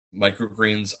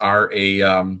Microgreens are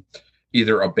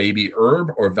either a baby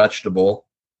herb or vegetable.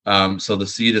 So the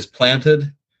seed is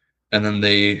planted, and then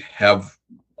they have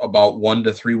about 1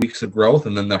 to 3 weeks of growth,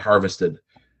 and then they're harvested.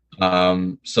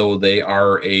 So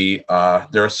they're a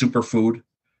superfood.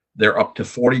 They're up to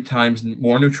 40 times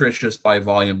more nutritious by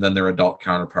volume than their adult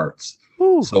counterparts.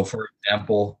 Ooh. So, for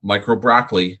example, micro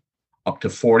broccoli, up to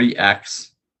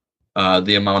 40x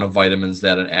the amount of vitamins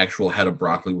that an actual head of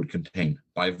broccoli would contain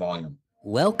by volume.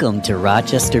 Welcome to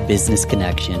Rochester Business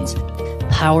Connections,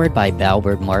 powered by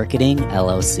Balbert Marketing,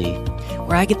 LLC,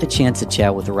 where I get the chance to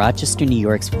chat with Rochester, New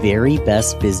York's very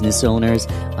best business owners,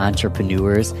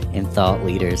 entrepreneurs, and thought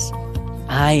leaders.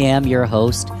 I am your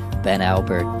host, Ben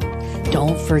Albert.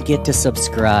 Don't forget to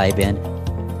subscribe, and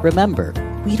remember,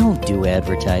 we don't do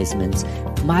advertisements.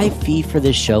 My fee for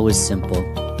this show is simple.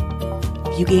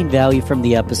 If you gain value from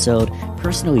the episode,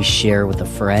 personally share with a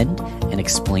friend and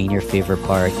explain your favorite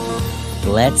part.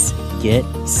 Let's get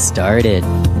started.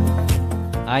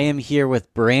 I am here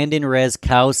with Branden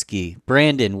Raczkowski.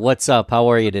 Branden, what's up?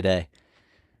 How are you today?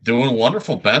 Doing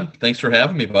wonderful, Ben. Thanks for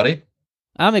having me, buddy.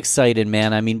 I'm excited,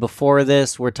 man. I mean, before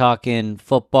this, we're talking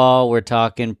football. We're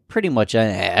talking pretty much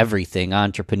everything,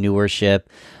 entrepreneurship.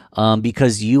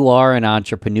 Because you are an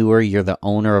entrepreneur, you're the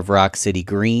owner of Rock City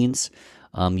Greens.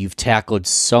 You've tackled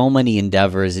so many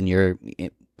endeavors, and you're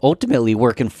ultimately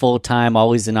working full-time,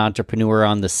 always an entrepreneur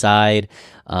on the side.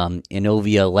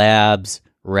 Innovia Labs,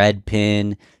 Red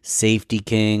Pin, Safety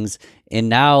Kings, and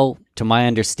now, to my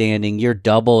understanding, you're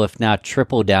double, if not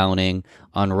triple downing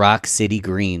on Rock City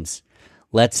Greens.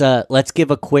 Let's give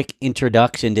a quick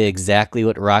introduction to exactly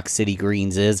what Rock City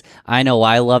Greens is. I know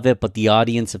I love it, but the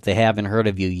audience, if they haven't heard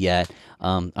of you yet,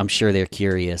 I'm sure they're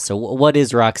curious. So what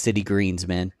is Rock City Greens,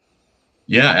 man?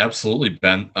 Yeah, absolutely,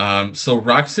 Ben. So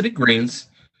Rock City Greens,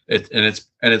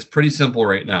 it's pretty simple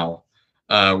right now.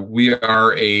 We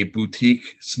are a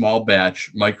boutique small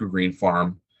batch microgreen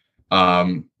farm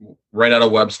right out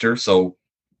of Webster. So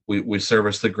we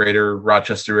service the greater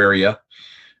Rochester area.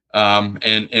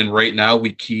 And right now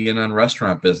we key in on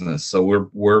restaurant business. So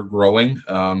we're growing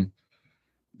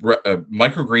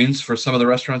microgreens for some of the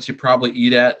restaurants you probably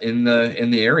eat at in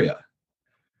the area.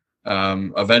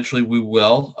 Eventually we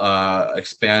will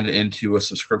expand into a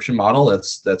subscription model.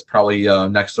 That's probably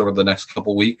next over the next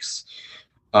couple weeks.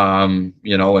 And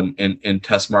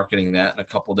test marketing that in a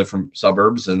couple different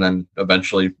suburbs, and then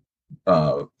eventually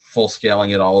full scaling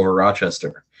it all over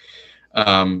Rochester.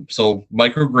 So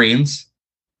microgreens,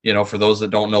 for those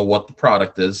that don't know what the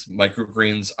product is,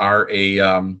 microgreens are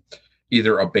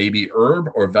either a baby herb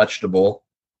or vegetable.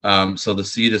 So the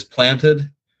seed is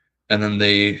planted, and then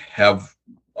they have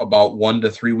about 1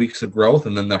 to 3 weeks of growth,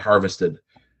 and then they're harvested.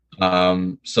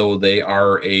 So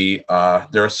they're a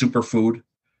superfood.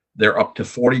 They're up to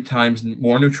 40 times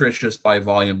more nutritious by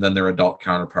volume than their adult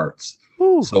counterparts.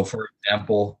 Ooh. So, for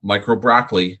example, micro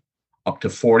broccoli, up to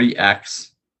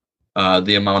 40x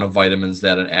the amount of vitamins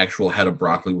that an actual head of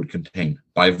broccoli would contain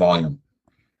by volume.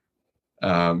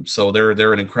 So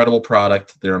they're an incredible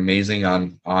product. They're amazing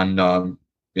on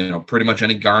pretty much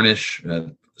any garnish,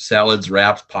 salads,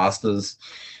 wraps, pastas,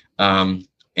 and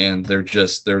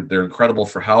they're incredible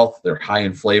for health. They're high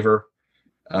in flavor,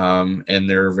 and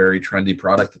they're a very trendy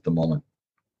product at the moment.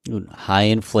 High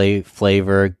in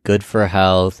flavor, good for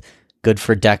health, good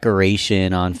for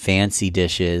decoration on fancy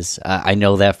dishes. I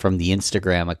know that from the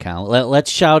Instagram account. Let's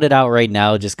shout it out right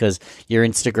now, just because your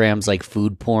Instagram's like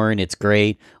food porn. It's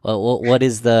great. What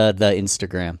is the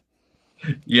Instagram?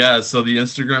 Yeah, so the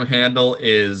Instagram handle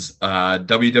is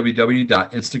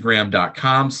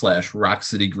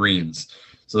www.instagram.com/RockCityGreens.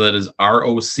 So that is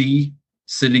ROC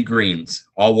City Greens,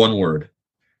 all one word.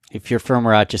 If you're from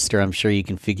Rochester, I'm sure you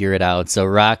can figure it out. So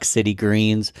Rock City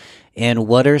Greens. And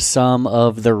what are some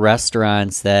of the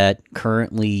restaurants that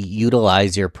currently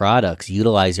utilize your products,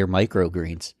 utilize your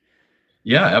microgreens?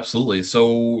 Yeah, absolutely.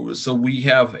 So we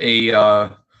have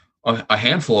a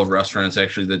handful of restaurants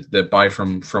actually that buy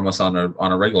from us on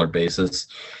a regular basis.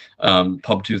 Pub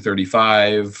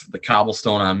 235, the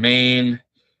Cobblestone on Main,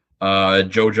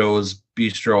 JoJo's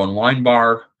Bistro and Wine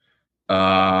Bar,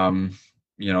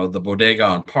 the Bodega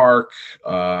on Park,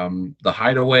 the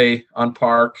Hideaway on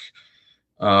Park.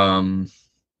 There's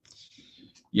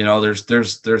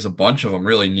a bunch of them,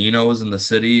 really. Nino's in the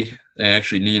city. And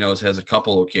actually, Nino's has a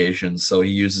couple locations, so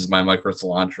he uses my micro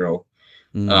cilantro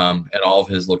at all of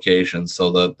his locations.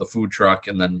 So the food truck,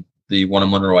 and then the one in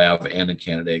Monroe Ave and in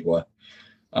Canandaigua.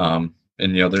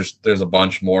 There's a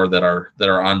bunch more that are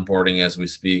onboarding as we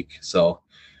speak. So,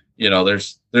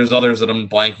 there's others that I'm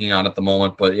blanking on at the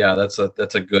moment, but yeah, that's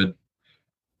a good,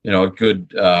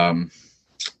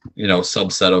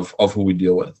 subset of who we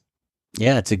deal with.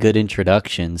 Yeah, it's a good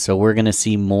introduction. So we're going to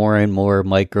see more and more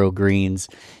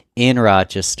microgreens in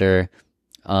Rochester.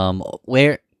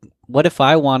 Where, what if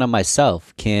I want them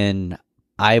myself? Can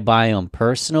I buy them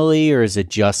personally, or is it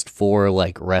just for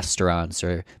like restaurants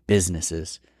or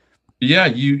businesses? Yeah,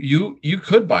 you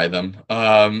could buy them.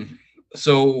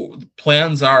 So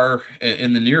plans are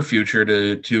in the near future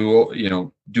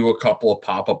to do a couple of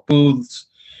pop-up booths,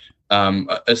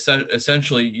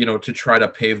 essentially, to try to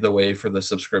pave the way for the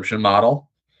subscription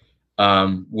model,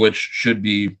 which should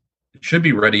be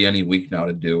ready any week now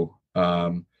to do.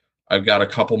 I've got a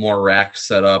couple more racks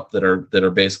set up that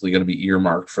are basically going to be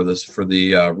earmarked for this for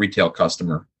the retail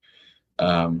customer.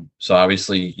 So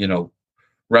obviously,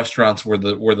 restaurants were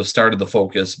the start of the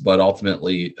focus, but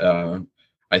ultimately,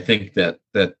 I think that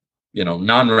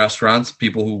non-restaurants,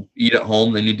 people who eat at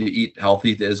home, they need to eat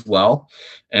healthy as well,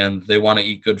 and they want to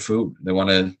eat good food. They want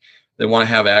to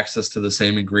have access to the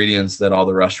same ingredients that all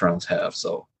the restaurants have.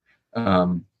 So,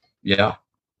 yeah.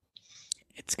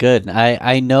 It's good.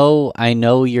 I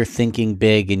know you're thinking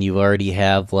big and you already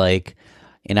have like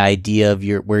an idea of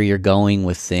your where you're going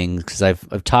with things because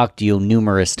I've talked to you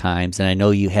numerous times and I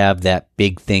know you have that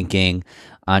big thinking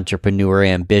entrepreneur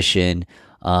ambition.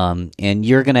 And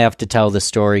you're gonna have to tell the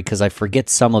story because I forget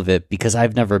some of it because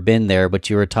I've never been there, but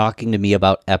you were talking to me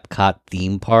about Epcot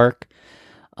theme park.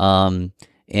 Um,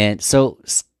 and so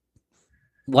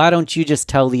why don't you just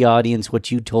tell the audience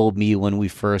what you told me when we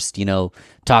first,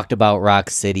 talked about Rock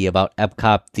City, about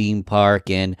Epcot theme park,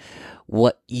 and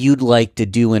what you'd like to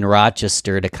do in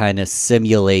Rochester to kind of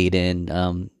simulate and,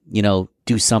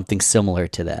 do something similar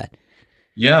to that.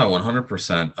 Yeah,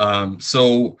 100%.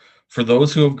 So for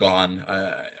those who have gone,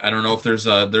 I don't know if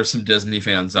there's some Disney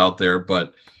fans out there,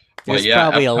 but There's yeah,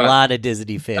 probably a Epcot. lot of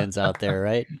Disney fans out there,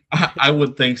 right? I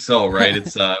would think so, right?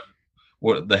 It's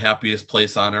what the happiest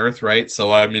place on earth, right?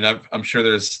 So I mean, I'm sure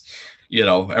there's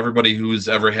everybody who's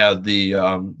ever had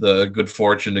the good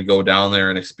fortune to go down there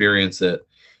and experience it.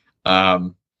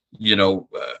 Um, you know,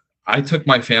 uh, I took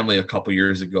my family a couple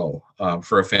years ago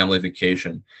for a family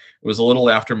vacation. It was a little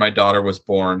after my daughter was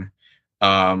born.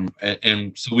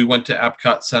 And so we went to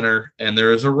Epcot Center, and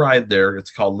there is a ride there.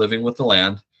 It's called Living with the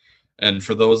Land. And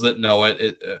for those that know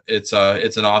it, it's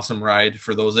an awesome ride.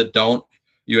 For those that don't,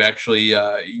 you actually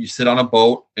you sit on a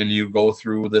boat and you go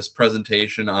through this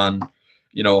presentation on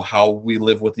how we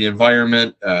live with the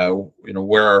environment,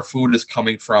 where our food is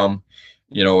coming from,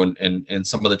 and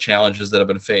some of the challenges that have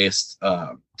been faced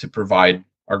to provide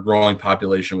our growing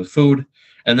population with food.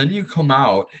 And then you come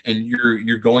out and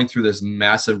you're going through this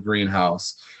massive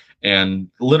greenhouse, and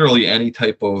literally any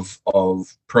type of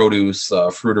produce,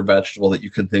 fruit or vegetable that you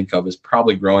can think of is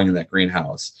probably growing in that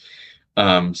greenhouse.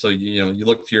 So you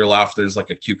look to your left, there's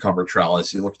like a cucumber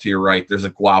trellis. You look to your right, there's a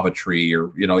guava tree,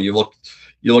 or you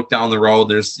look down the road,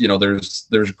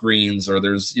 there's greens, or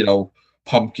there's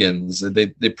pumpkins. They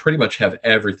pretty much have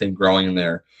everything growing in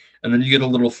there. And then you get a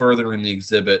little further in the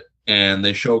exhibit, and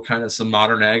they show kind of some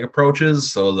modern ag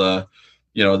approaches. So the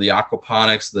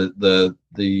aquaponics, the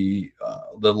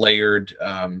layered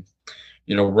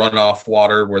runoff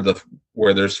water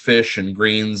where there's fish and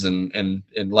greens and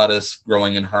lettuce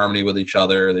growing in harmony with each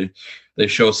other. They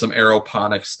show some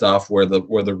aeroponic stuff where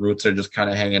the roots are just kind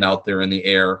of hanging out there in the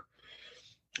air.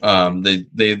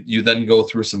 You then go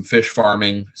through some fish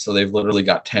farming. So they've literally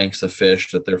got tanks of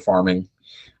fish that they're farming,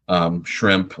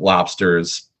 shrimp,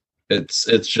 lobsters.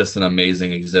 It's just an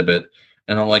amazing exhibit.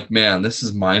 And I'm like, man, this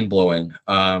is mind blowing.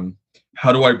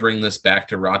 How do I bring this back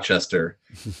to Rochester?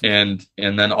 And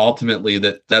then ultimately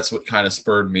that's what kind of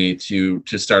spurred me to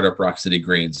start up Rock City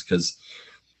Greens, because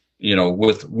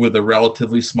with a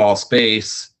relatively small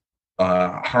space,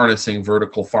 harnessing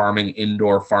vertical farming,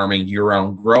 indoor farming,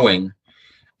 year-round growing,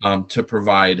 to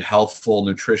provide healthful,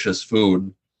 nutritious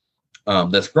food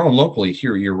that's grown locally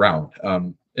here year-round.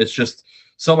 It's just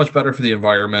so much better for the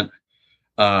environment.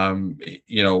 um,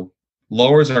 you know,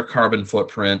 lowers our carbon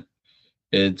footprint.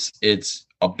 It's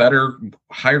a better,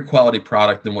 higher quality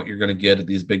product than what you're going to get at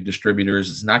these big distributors.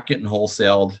 It's not getting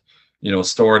wholesaled,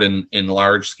 stored in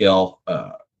large scale,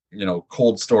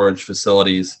 cold storage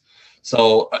facilities.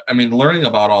 So, I mean, learning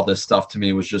about all this stuff to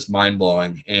me was just mind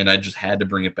blowing, and I just had to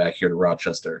bring it back here to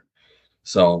Rochester.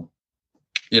 So,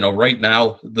 right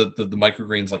now the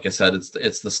microgreens, like I said,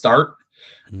 it's the start,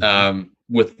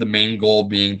 with the main goal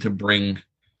being to bring,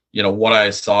 what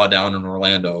I saw down in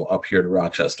Orlando up here to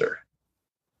Rochester.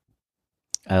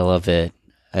 I love it.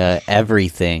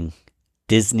 Everything.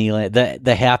 Disneyland,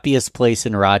 the happiest place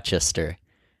in Rochester.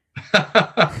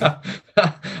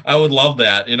 I would love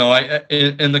that.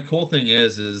 And the cool thing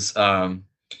is, as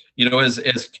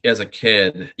a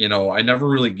kid, I never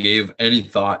really gave any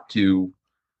thought to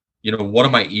what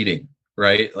am I eating,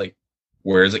 right? Like,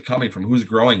 where is it coming from? Who's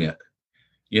growing it?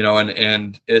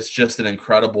 And it's just an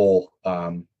incredible,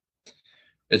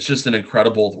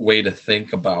 way to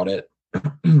think about it.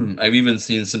 I've even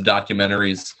seen some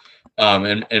documentaries,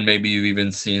 and maybe you've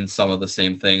even seen some of the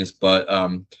same things, but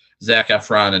Zac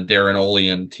Efron and Darren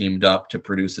Olean teamed up to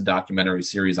produce a documentary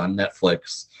series on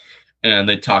Netflix, and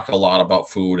they talk a lot about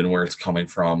food and where it's coming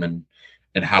from, and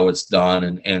how it's done,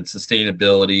 and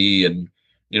sustainability, and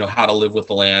how to live with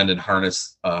the land and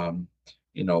harness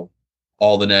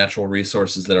all the natural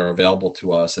resources that are available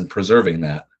to us, and preserving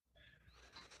that.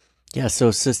 Yeah, so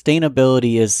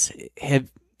sustainability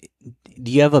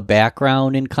do you have a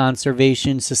background in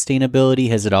conservation sustainability?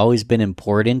 Has it always been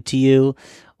important to you?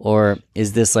 Or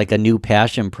is this like a new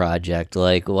passion project?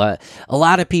 Like, what a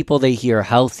lot of people, they hear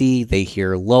healthy, they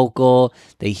hear local,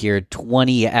 they hear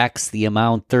 20x the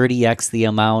amount, 30x the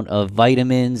amount of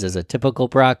vitamins as a typical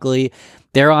broccoli.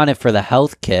 They're on it for the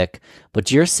health kick,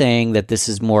 but you're saying that this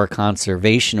is more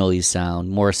conservationally sound,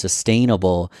 more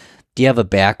sustainable. Do you have a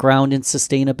background in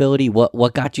sustainability?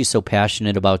 What got you so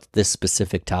passionate about this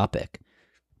specific topic?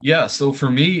 Yeah, so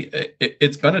for me,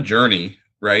 it's been a journey,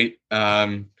 right?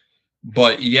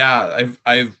 But yeah,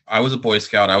 I was a Boy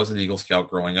Scout, I was an Eagle Scout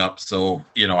growing up, so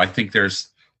I think there's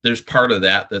part of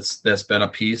that's been a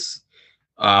piece.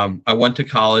 I went to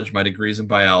college, my degree's in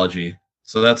biology,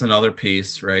 so that's another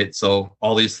piece, right? So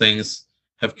all these things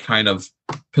have kind of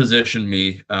positioned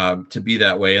me to be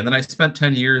that way, and then I spent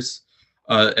 10 years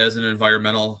as an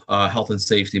environmental health and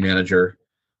safety manager.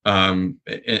 And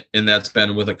that's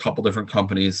been with a couple different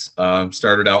companies.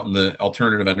 Started out in the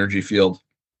alternative energy field,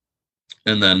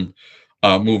 and then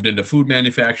moved into food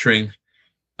manufacturing,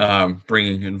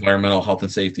 bringing environmental health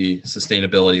and safety,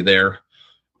 sustainability there,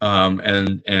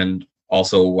 and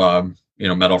also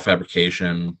metal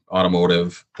fabrication,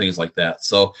 automotive, things like that.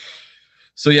 So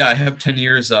yeah, I have 10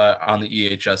 years on the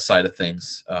EHS side of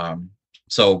things.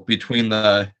 So between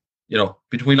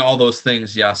all those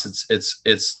things, yes,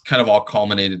 it's kind of all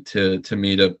culminated to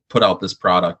me to put out this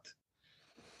product.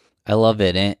 I love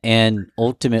it. And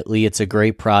ultimately, it's a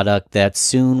great product that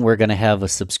soon we're going to have a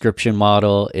subscription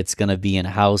model. It's going to be in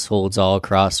households all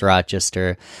across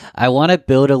Rochester. I want to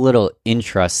build a little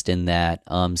interest in that.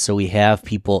 So we have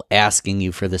people asking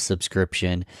you for the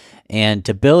subscription. And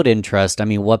to build interest, I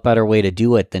mean, what better way to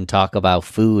do it than talk about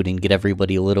food and get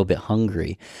everybody a little bit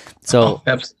hungry? So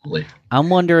absolutely. I'm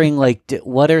wondering, like,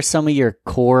 what are some of your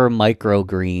core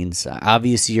microgreens?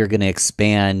 Obviously, you're going to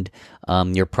expand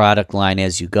your product line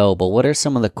as you go, but what are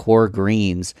some of the core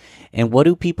greens, and what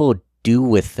do people do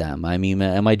with them? I mean,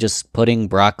 am I just putting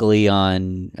broccoli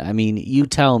on? I mean, you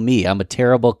tell me. I'm a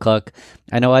terrible cook.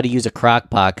 I know how to use a crock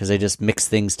pot because I just mix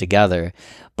things together.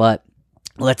 But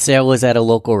let's say I was at a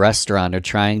local restaurant or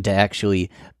trying to actually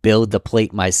build the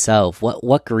plate myself.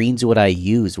 What greens would I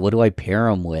use? What do I pair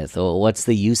them with? Or what's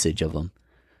the usage of them?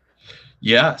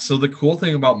 Yeah. So the cool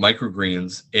thing about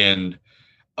microgreens, and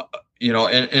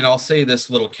I'll say this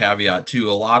little caveat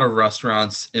too, a lot of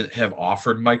restaurants have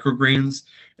offered microgreens,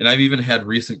 and I've even had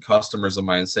recent customers of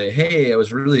mine say, hey, I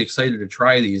was really excited to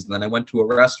try these, and then I went to a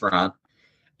restaurant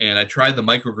and I tried the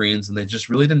microgreens, and they just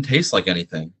really didn't taste like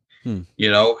anything. Hmm.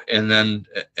 And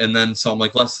then so I'm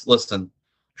like, let's listen,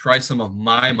 try some of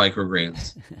my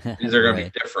microgreens. These are going to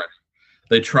Right. be different.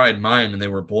 They tried mine and they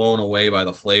were blown away by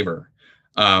the flavor,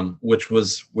 which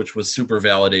was super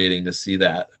validating to see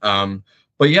that.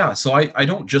 But yeah, so I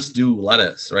don't just do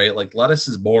lettuce, right? Like, lettuce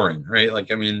is boring, right?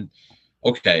 Like, I mean,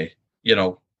 okay,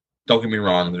 don't get me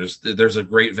wrong. There's a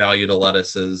great value to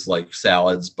lettuces, like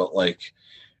salads, but like,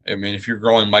 I mean, if you're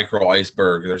growing micro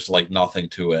iceberg, there's like nothing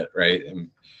to it, right? And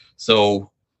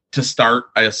so to start,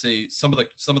 I say some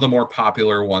of the more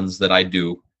popular ones that I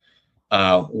do.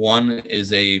 One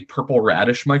is a purple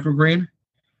radish microgreen.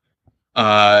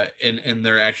 And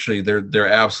they're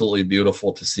absolutely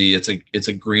beautiful to see. It's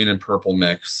a green and purple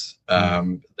mix.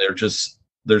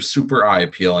 They're super eye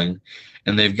appealing,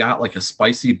 and they've got like a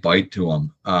spicy bite to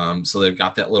them. So they've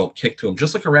got that little kick to them,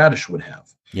 just like a radish would have.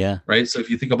 Yeah. Right. So if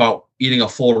you think about eating a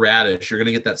full radish, you're going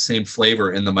to get that same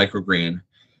flavor in the microgreen,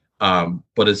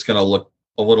 but it's going to look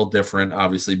a little different,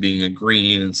 obviously being a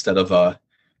green instead of an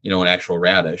actual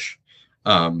radish.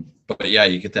 But yeah,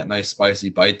 you get that nice spicy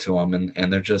bite to them,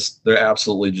 and they're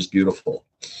absolutely just beautiful.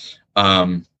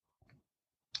 Another,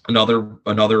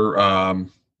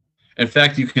 in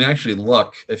fact, you can actually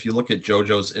if you look at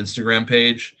JoJo's Instagram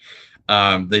page,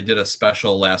 they did a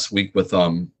special last week with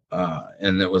them,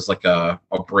 and it was like a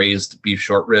braised beef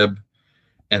short rib,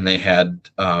 and they had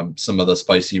some of the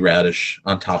spicy radish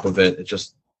on top of it.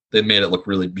 They made it look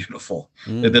really beautiful.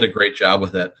 They did a great job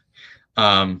with it.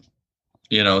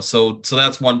 So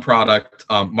that's one product.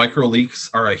 Micro leaks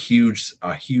are a huge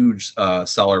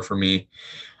seller for me.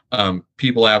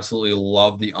 People absolutely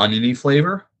love the oniony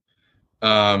flavor.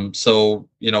 So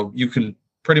you can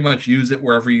pretty much use it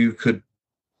wherever you could,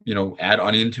 add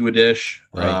onion to a dish.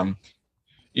 Right.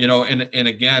 And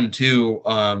again too,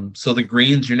 so the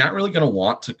greens, you're not really going to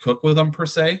want to cook with them per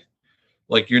se.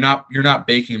 Like you're not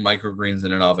baking microgreens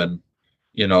in an oven.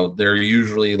 They're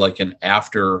usually like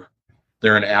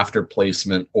they're an after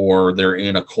placement, or they're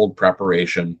in a cold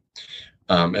preparation,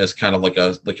 as kind of like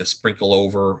a sprinkle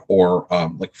over, or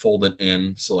like fold it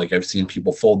in. So like I've seen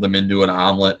people fold them into an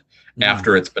omelet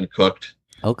after it's been cooked.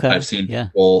 Okay. I've seen Yeah.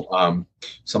 people,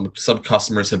 some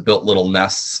customers have built little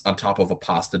nests on top of a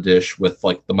pasta dish with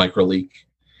like the micro leek.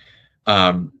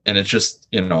 And it's just,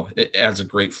 it adds a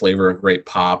great flavor, a great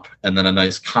pop, and then a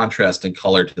nice contrasting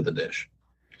color to the dish.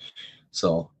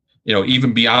 So,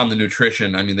 even beyond the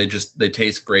nutrition, I mean, they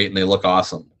taste great and they look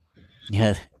awesome.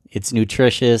 Yeah. It's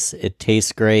nutritious. It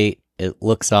tastes great. It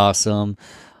looks awesome.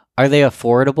 Are they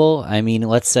affordable? I mean,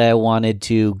 let's say I wanted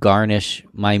to garnish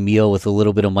my meal with a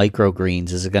little bit of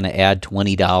microgreens. Is it going to add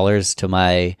 $20 to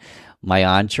my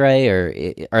entree,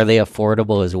 or are they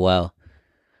affordable as well?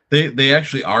 They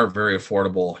actually are very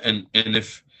affordable, and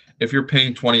if you're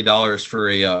paying $20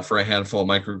 for a handful of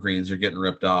microgreens, you're getting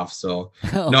ripped off. So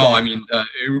no, Okay. I mean, Yeah.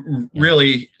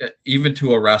 really, even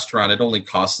to a restaurant, it only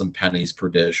costs them pennies per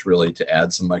dish, really, to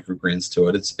add some microgreens to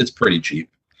it. It's pretty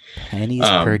cheap. Pennies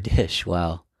per Um, dish.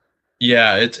 Wow.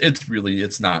 yeah,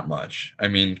 it's not much. I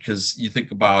mean, because you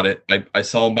think about it, I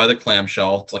sell them by the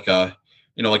clamshell. It's like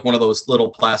like one of those little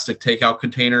plastic takeout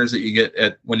containers that you get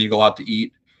at when you go out to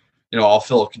eat. I'll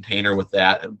fill a container with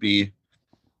that. It'd be,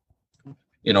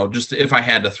 just if I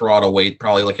had to throw out a weight,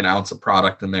 probably like an ounce of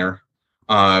product in there.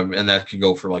 And that could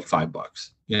go for like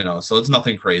 $5, so it's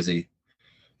nothing crazy.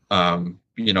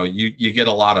 You get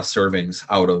a lot of servings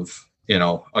out of,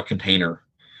 a container,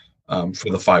 for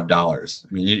the $5.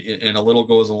 I mean, and a little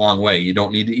goes a long way. You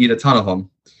don't need to eat a ton of them.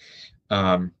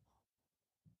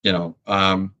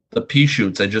 Um, the pea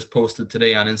shoots I just posted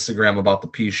today on Instagram about the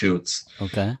pea shoots.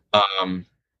 Okay. Um,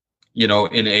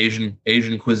 in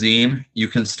Asian cuisine, you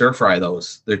can stir fry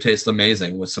those. They taste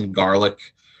amazing with some garlic,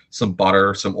 some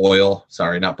butter, some oil.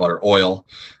 Sorry, not butter, oil.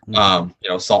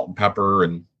 Mhm. Salt and pepper,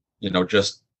 and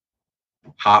just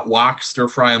hot wok, stir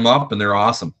fry them up, and they're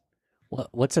awesome.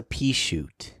 What's a pea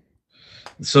shoot?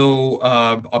 So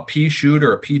a pea shoot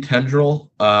or a pea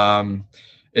tendril,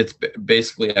 it's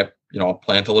basically I'll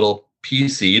plant a little pea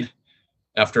seed.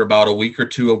 After about a week or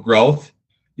two of growth,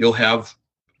 you'll have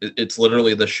it's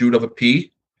literally the shoot of a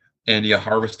pea, and you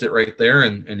harvest it right there,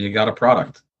 and you got a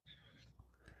product.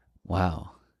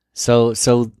 Wow. So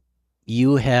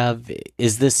you have,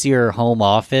 is this your home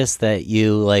office that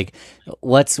you like,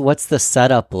 what's the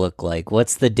setup look like?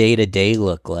 What's the day-to-day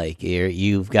look like?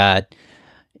 You've got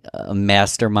a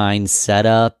mastermind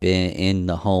setup in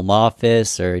the home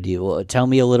office, or do you tell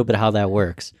me a little bit how that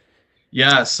works?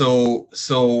 Yeah, so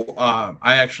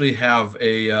I actually have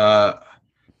a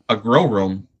grow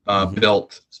room Hmm.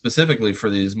 built specifically for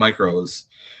these micros.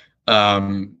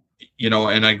 Um,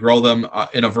 and I grow them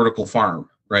in a vertical farm,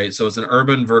 right? So it's an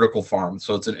urban vertical farm.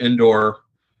 So it's an indoor,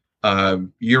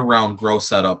 year-round grow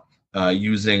setup,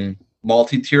 using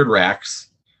multi-tiered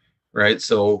racks, right?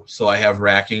 So I have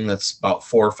racking that's about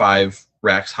 4 or 5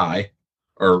 racks high,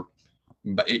 or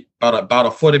about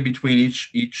a foot in between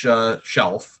each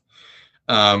shelf.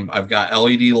 I've got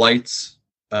LED lights,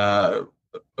 a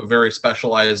very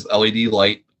specialized LED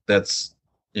light that's,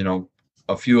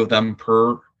 a few of them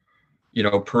per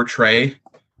tray.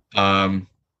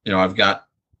 I've got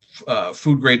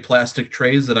food grade plastic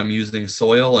trays that I'm using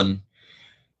soil and,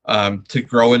 to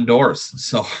grow indoors.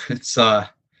 So it's hard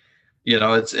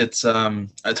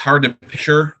to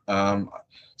picture.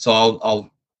 So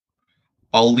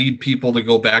I'll lead people to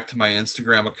go back to my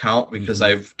Instagram account, because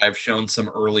Hmm. I've shown some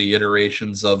early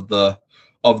iterations of the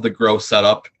grow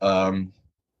setup.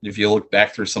 If you look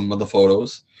back through some of the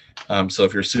photos, so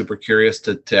if you're super curious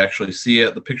to actually see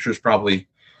it, the picture is probably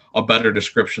a better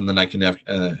description than I can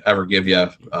ever give you,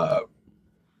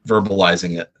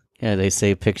 verbalizing it. Yeah, they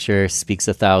say picture speaks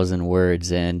a thousand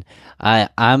words, and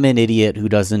I'm an idiot who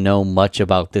doesn't know much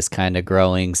about this kind of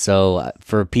growing. So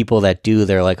for people that do,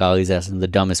 they're like always asking the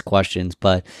dumbest questions.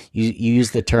 But you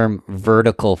use the term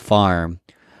vertical farm.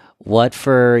 What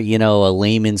for, a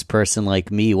layman's person like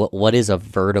me, what is a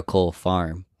vertical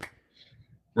farm?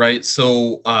 Right.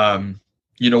 So,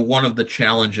 one of the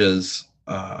challenges,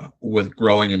 with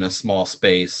growing in a small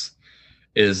space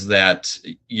is that,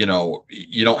 you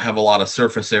don't have a lot of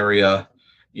surface area.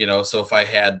 So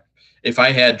if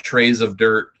I had trays of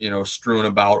dirt, strewn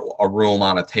about a room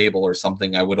on a table or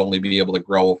something, I would only be able to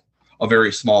grow a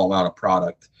very small amount of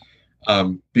product.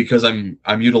 Because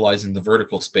I'm utilizing the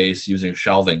vertical space using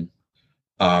shelving.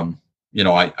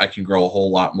 I can grow a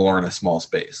whole lot more in a small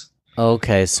space.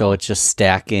 Okay, so it's just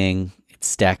stacking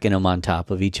them on top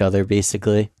of each other,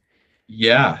 basically.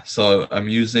 Yeah, so I'm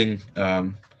using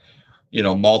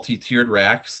multi-tiered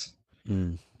racks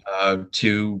Mm.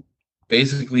 to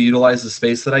basically utilize the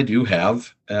space that I do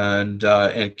have and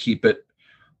keep it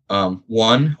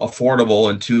one,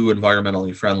 affordable, and two,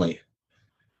 environmentally friendly.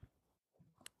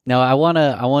 Now I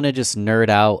wanna just nerd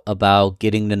out about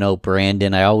getting to know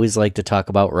Branden. I always like to talk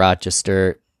about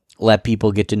Rochester, let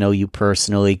people get to know you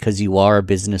personally because you are a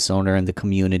business owner in the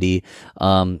community.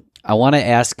 I want to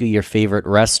ask you your favorite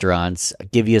restaurants. I'll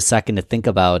give you a second to think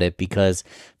about it because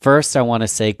first I want to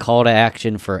say call to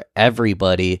action for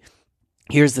everybody.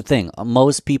 Here's the thing.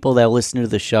 Most people that listen to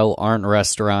the show aren't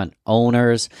restaurant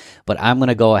owners, but I'm going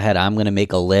to go ahead. I'm going to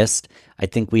make a list. I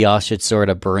think we all should sort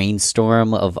of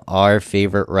brainstorm of our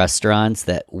favorite restaurants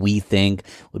that we think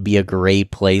would be a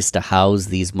great place to house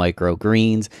these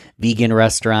microgreens, vegan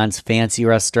restaurants, fancy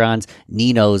restaurants,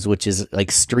 Nino's, which is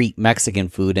like street Mexican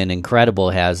food and incredible,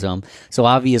 has them. So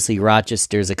obviously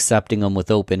Rochester's accepting them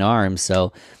with open arms.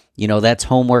 So that's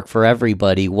homework for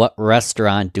everybody. What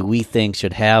restaurant do we think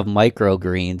should have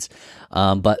microgreens?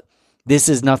 But this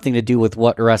has nothing to do with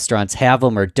what restaurants have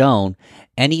them or don't.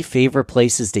 Any favorite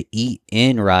places to eat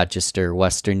in Rochester,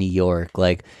 Western New York?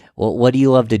 Like, what do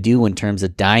you love to do in terms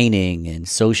of dining and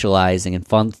socializing and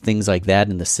fun things like that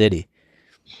in the city?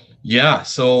 Yeah,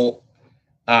 so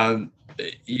I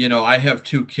have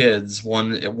two kids.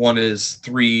 One is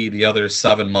 3, the other is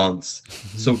 7 months.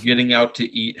 So getting out to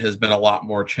eat has been a lot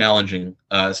more challenging,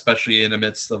 especially in the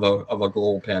midst of a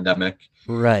global pandemic.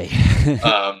 Right.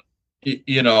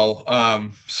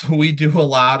 So we do a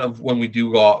lot of when we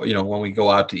do go out, when we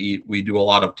go out to eat, we do a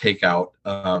lot of takeout.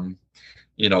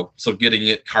 So getting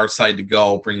it car side to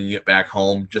go, bringing it back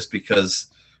home, just because,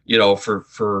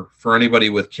 for anybody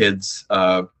with kids,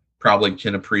 probably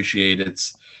can appreciate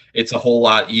it's a whole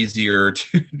lot easier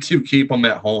to keep them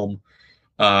at home,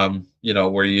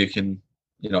 where you can,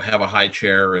 have a high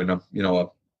chair and a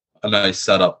nice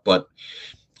setup. But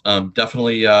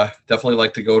definitely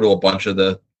like to go to a bunch of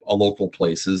the local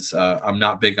places. I'm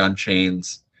not big on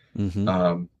chains. Mm-hmm.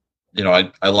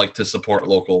 I like to support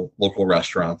local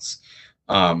restaurants.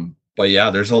 But yeah,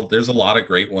 there's a lot of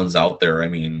great ones out there. I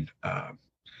mean,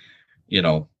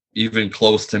 even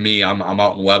close to me, I'm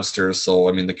out in Webster. So,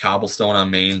 I mean, the Cobblestone on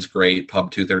Main's great.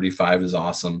 Pub 235 is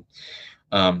awesome.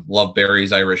 Love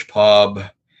Barry's Irish Pub.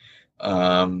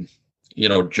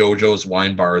 JoJo's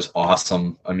Wine Bar is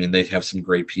awesome. I mean, they have some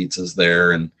great pizzas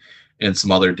there and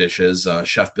some other dishes.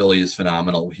 Chef Billy is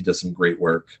phenomenal. He does some great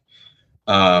work.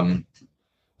 I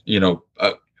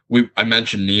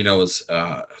mentioned Nino's.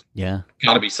 Yeah,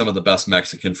 got to be some of the best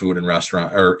Mexican food in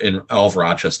restaurant or in all of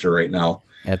Rochester right now.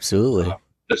 absolutely.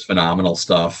 Just phenomenal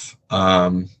stuff.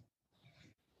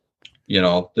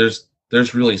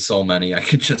 There's really so many. I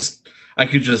could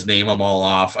just name them all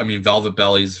off. I mean, Velvet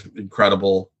Belly's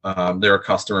incredible. They're a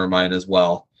customer of mine as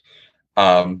well.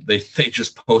 They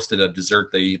just posted a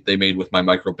dessert they made with my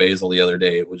micro basil the other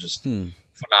day. It was just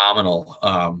phenomenal.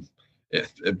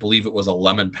 I believe it was a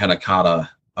lemon panna cotta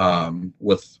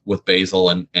with basil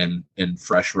and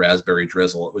fresh raspberry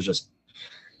drizzle. It was just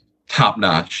top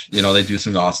notch. They do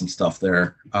some awesome stuff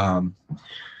there.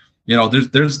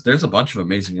 There's a bunch of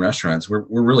amazing restaurants. We're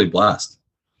really blessed.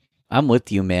 I'm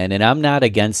with you, man, and I'm not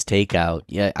against takeout.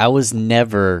 Yeah, I was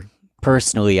never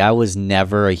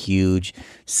a huge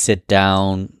sit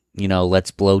down,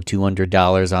 let's blow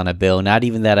 $200 on a bill. Not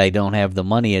even that I don't have the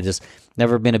money. I just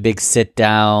never been a big sit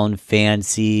down,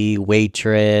 fancy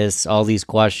waitress, all these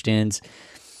questions.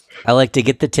 I like to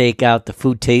get the takeout. The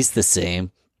food tastes the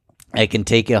same. I can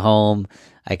take it home.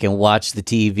 I can watch the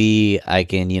TV. I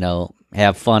can,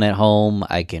 have fun at home.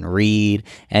 I can read,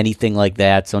 anything like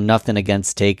that. So nothing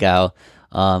against takeout.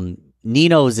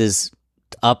 Nino's is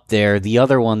up there. The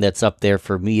other one that's up there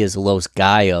for me is Los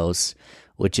Gallos,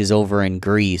 which is over in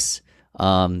Greece.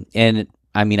 And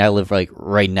I mean, I live like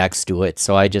right next to it.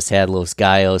 So I just had Los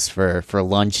Gallos for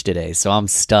lunch today. So I'm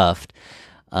stuffed.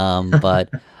 But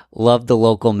love the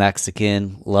local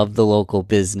Mexican, love the local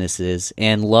businesses,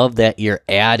 and love that you're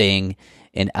adding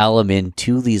an element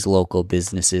to these local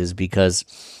businesses because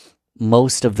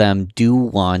most of them do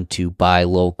want to buy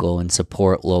local and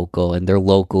support local, and they're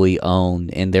locally owned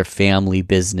and they're family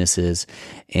businesses.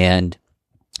 And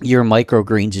your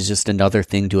microgreens is just another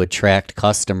thing to attract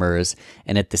customers.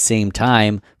 And at the same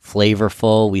time,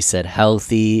 flavorful. We said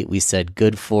healthy. We said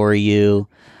good for you.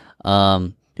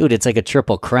 Dude, it's like a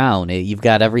triple crown. You've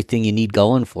got everything you need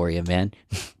going for you, man.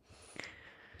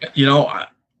 You know,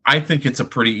 I think it's a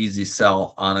pretty easy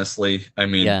sell, honestly. I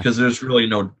mean, Yeah. because there's really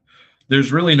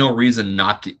no reason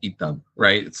not to eat them,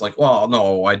 right? It's like, well,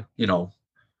 no,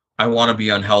 I want to be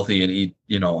unhealthy and eat,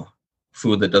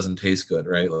 food that doesn't taste good,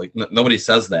 right? Like nobody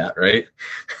says that, right?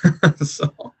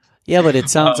 So, Yeah, but it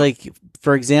sounds um, like,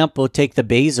 for example, take the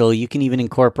basil, you can even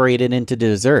incorporate it into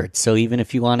dessert. So even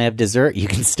if you want to have dessert, you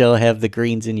can still have the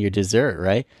greens in your dessert,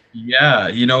 right? yeah,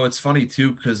 it's funny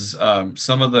too, because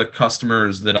some of the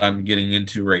customers that I'm getting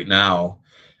into right now,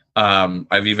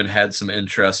 I've even had some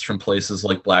interest from places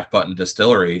like Black Button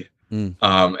Distillery, Mm.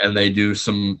 and they do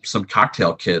some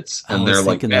cocktail kits, I and was they're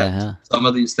like, thinking man, that, huh? some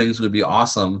of these things would be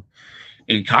awesome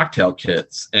in cocktail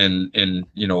kits and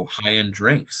high end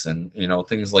drinks and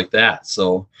things like that.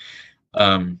 So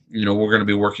we're going to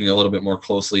be working a little bit more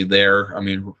closely there. I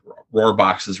mean,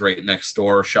 Rohrbox is right next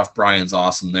door. Chef Brian's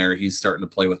awesome there. He's starting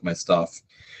to play with my stuff.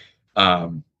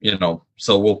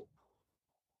 So we'll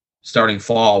starting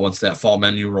fall, once that fall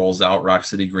menu rolls out, Rock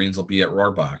City Greens will be at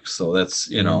Rohrbox. So that's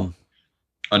Mm.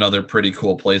 another pretty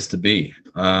cool place to be.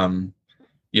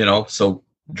 So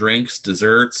drinks,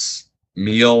 desserts,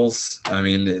 meals. I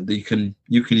mean, you can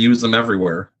use them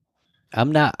everywhere.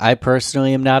 I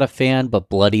personally am not a fan, but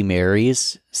Bloody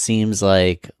Marys seems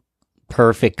like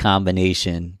perfect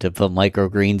combination to put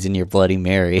microgreens in your Bloody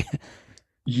Mary.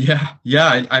 Yeah,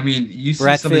 yeah. I mean, you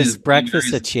see some of these Bloody Breakfast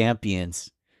of Marys.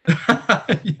 champions.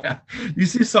 Yeah, you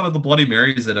see some of the Bloody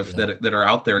Marys that have Yeah. that are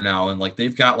out there now, and like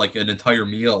they've got like an entire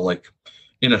meal like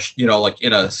in a like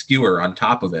in a skewer on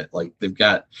top of it. Like they've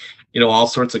got all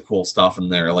sorts of cool stuff in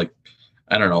there. Like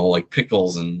I don't know, like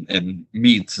pickles and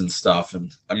meats and stuff.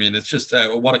 And I mean, it's just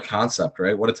what a concept,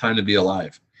 right? What a time to be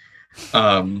alive.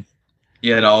 Um,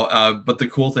 but the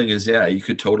cool thing is, yeah, you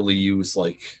could totally use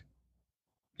like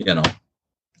you know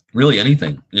really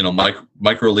anything.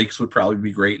 Micro leaks would probably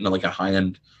be great in like a high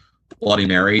end Bloody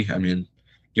Mary. I mean,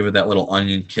 give it that little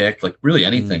onion kick. Like really Mm.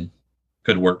 anything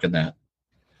could work in that.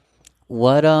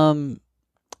 What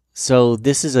So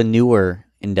this is a newer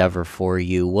endeavor for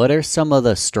you. What are some of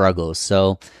the struggles?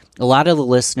 So a lot of the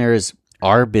listeners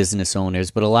are business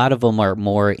owners, but a lot of them are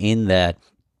more in that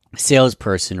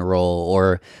salesperson role,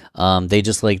 or they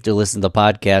just like to listen to the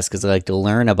podcast because they like to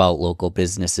learn about local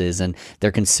businesses and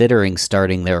they're considering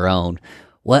starting their own.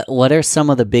 What are some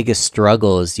of the biggest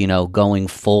struggles, going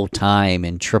full time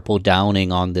and triple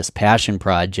downing on this passion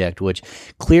project, which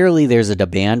clearly there's a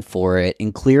demand for it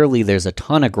and clearly there's a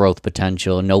ton of growth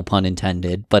potential, no pun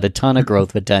intended, but a ton of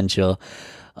growth potential.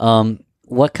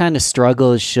 What kind of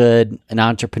struggles should an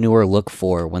entrepreneur look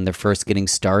for when they're first getting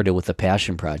started with a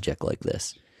passion project like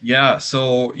this? Yeah.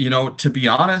 So, to be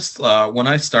honest, when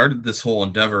I started this whole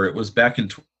endeavor, it was back in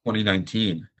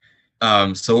 2019.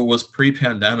 So it was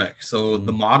pre-pandemic. So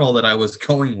the Mm. model that I was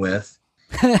going with,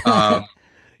 um,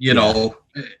 you Yeah. know,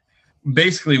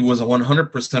 basically was a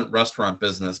 100% restaurant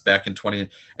business back in 20,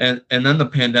 and then the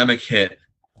pandemic hit.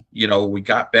 We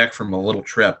got back from a little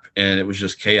trip and it was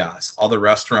just chaos. All the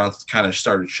restaurants kind of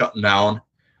started shutting down.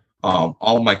 All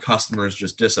of my customers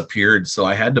just disappeared. So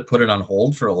I had to put it on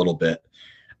hold for a little bit.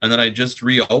 And then I just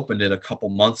reopened it a couple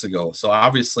months ago. So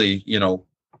obviously,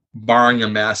 barring a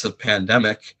massive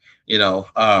pandemic,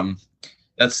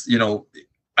 that's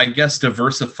I guess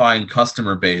diversifying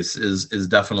customer base is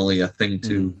definitely a thing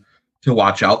to Mm.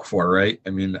 watch out for, right? I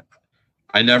mean,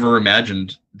 I never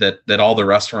imagined that all the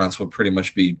restaurants would pretty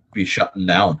much be shutting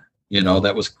down. No.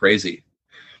 That was crazy.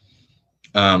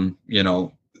 Um, you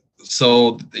know,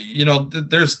 so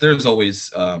there's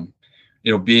always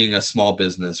being a small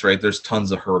business, right? There's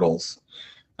tons of hurdles.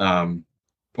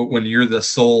 But when you're the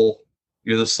sole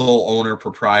owner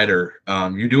proprietor,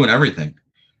 you're doing everything.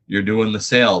 You're doing the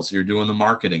sales, you're doing the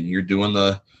marketing, you're doing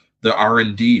the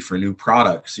R&D for new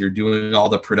products, you're doing all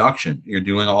the production, you're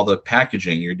doing all the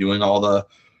packaging, you're doing all the,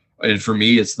 and for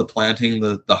me it's the planting,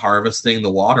 the harvesting,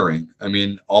 the watering. I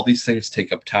mean, all these things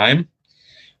take up time.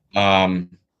 um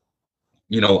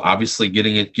Obviously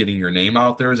getting your name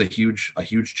out there is a huge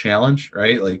challenge,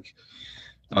 right? Like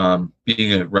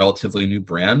being a relatively new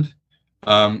brand.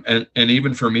 And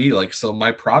even for me, like, so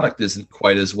my product isn't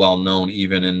quite as well known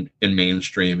even in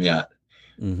mainstream yet.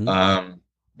 Hmm. um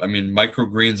I mean,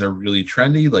 microgreens are really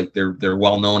trendy, like they're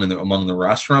well known among the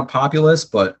restaurant populace,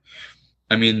 but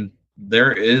I mean,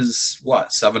 there is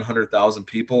what, 700,000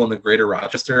 people in the greater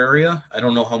Rochester area. I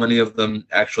don't know how many of them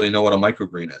actually know what a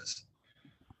microgreen is.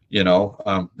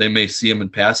 They may see them in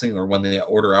passing or when they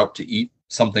order out to eat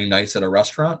something nice at a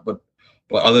restaurant, but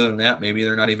other than that, maybe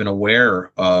they're not even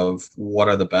aware of what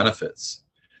are the benefits.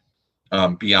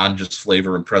 beyond just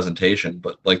flavor and presentation,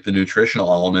 but like the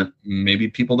nutritional element, maybe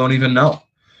people don't even know.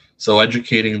 So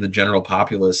educating the general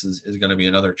populace is going to be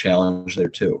another challenge there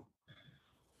too.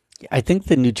 I think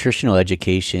the nutritional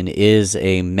education is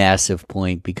a massive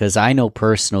point because I know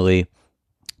personally,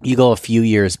 you go a few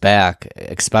years back,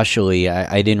 especially,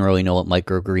 I didn't really know what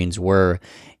microgreens were.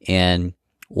 And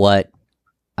what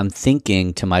I'm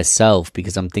thinking to myself,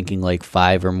 because I'm thinking like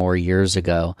 5 or more years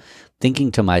ago,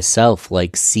 thinking to myself,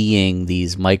 like seeing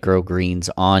these microgreens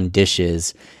on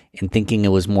dishes and thinking it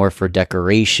was more for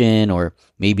decoration, or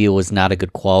maybe it was not a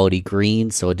good quality green,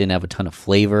 so it didn't have a ton of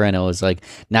flavor. And I was like,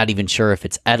 not even sure if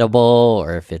it's edible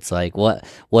or if it's like,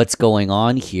 what's going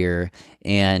on here?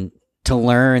 And to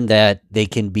learn that they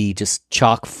can be just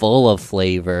chock full of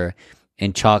flavor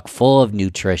and chock full of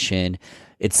nutrition,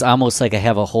 it's almost like I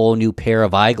have a whole new pair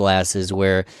of eyeglasses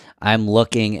where I'm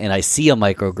looking and I see a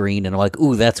microgreen and I'm like,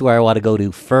 ooh, that's where I want to go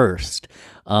to first.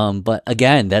 But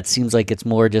again, that seems like it's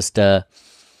more just a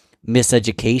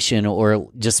miseducation, or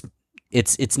just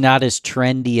it's not as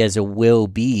trendy as it will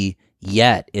be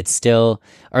yet. It's still,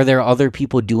 are there other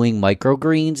people doing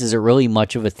microgreens? Is it really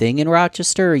much of a thing in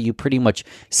Rochester? Or are you pretty much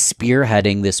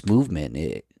spearheading this movement?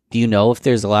 Do you know if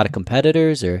there's a lot of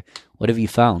competitors, or what have you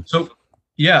found? So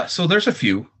yeah, so there's a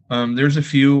few. There's a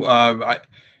few.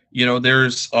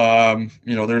 There's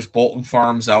Bolton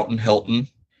Farms out in Hilton.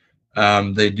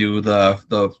 They do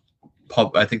the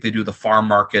pub. I think they do the farm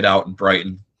market out in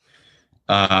Brighton.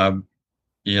 Um,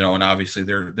 and obviously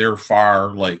they're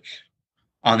far, like,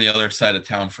 on the other side of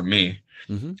town from me.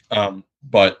 Hmm.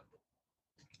 But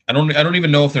I don't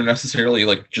even know if they're necessarily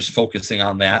like just focusing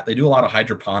on that. They do a lot of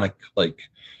hydroponic, like,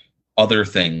 other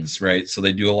things, right? So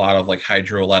they do a lot of like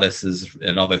hydro lettuces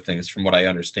and other things, from what I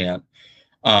understand.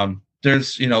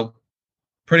 There's,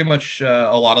 pretty much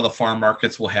a lot of the farm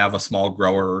markets will have a small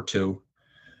grower or two.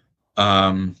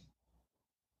 Um,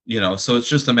 so it's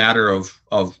just a matter of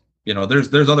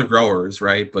there's other growers,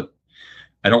 right? But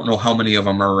I don't know how many of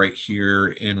them are right here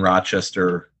in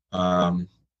Rochester. And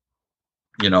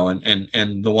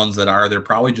the ones that are, they're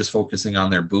probably just focusing on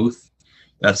their booth.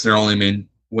 That's their only main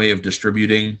way of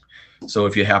distributing. So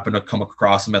if you happen to come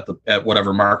across them at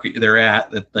whatever market they're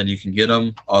at, then you can get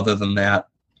them. Other than that,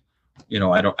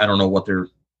 I don't know what they're,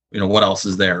 what else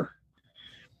is there.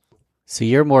 So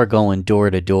you're more going door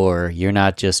to door. You're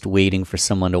not just waiting for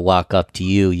someone to walk up to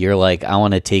you. You're like, I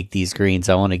want to take these greens.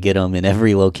 I want to get them in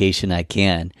every location I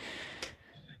can.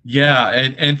 Yeah,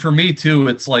 and for me too,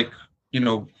 it's like,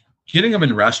 getting them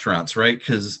in restaurants, right?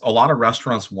 Because a lot of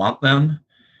restaurants want them,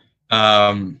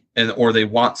 or they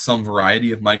want some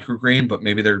variety of microgreen, but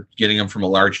maybe they're getting them from a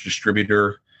large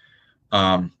distributor.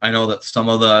 I know that some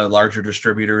of the larger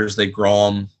distributors, they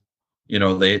grow them.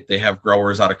 They have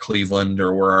growers out of Cleveland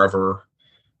or wherever.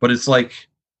 But it's like,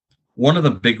 one of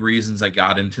the big reasons I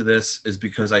got into this is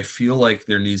because I feel like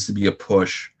there needs to be a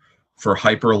push for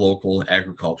hyper local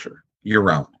agriculture year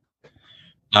round.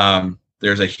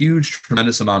 There's a huge,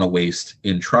 tremendous amount of waste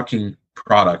in trucking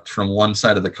product from one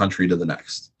side of the country to the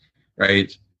next,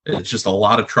 right? It's just a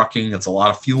lot of trucking. It's a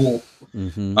lot of fuel.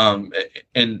 Hmm.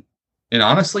 And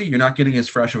honestly, you're not getting as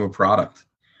fresh of a product.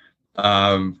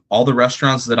 All the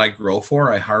restaurants that I grow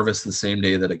for, I harvest the same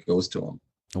day that it goes to them.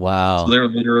 So Wow. they're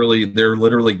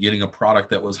literally getting a product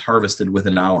that was harvested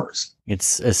within hours.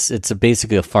 It's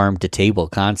basically a farm to table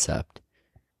concept.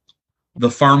 The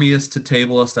farmiest to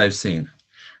tablest I've seen.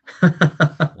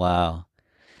 Wow.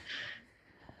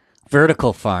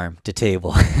 Vertical farm to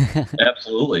table.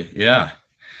 Absolutely. Yeah.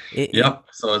 it, Yep.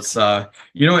 So it's and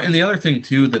the other thing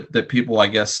too that people, I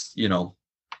guess, they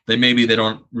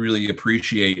don't really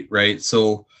appreciate, right?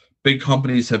 So big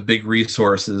companies have big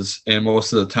resources, and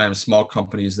most of the time small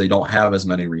companies, they don't have as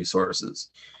many resources.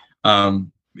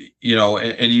 And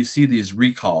you see these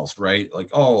recalls, right? Like,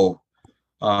 oh,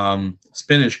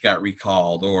 spinach got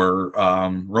recalled, or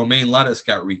romaine lettuce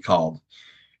got recalled.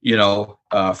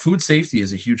 Food safety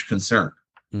is a huge concern,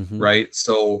 hmm. right?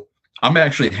 So I'm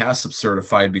actually HACCP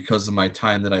certified because of my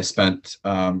time that I spent.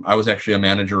 I was actually a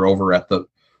manager over at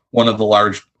one of the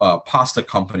large pasta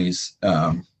companies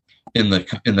in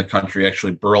the country.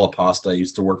 Actually, Barilla Pasta. I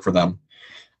used to work for them.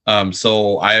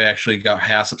 So I actually got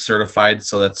HACCP certified.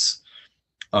 So that's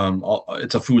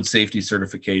it's a food safety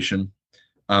certification.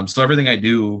 So everything I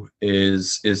do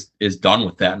is done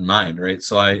with that in mind, right?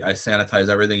 So I sanitize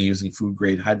everything using food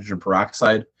grade hydrogen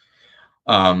peroxide.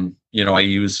 I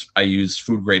use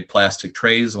food grade plastic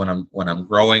trays when I'm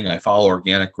growing. I follow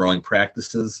organic growing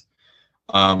practices.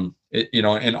 And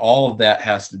all of that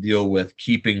has to deal with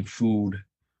keeping food,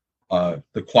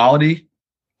 the quality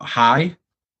high,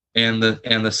 and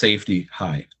the safety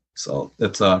high. So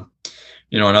it's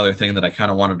another thing that I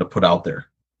kind of wanted to put out there.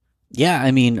 Yeah,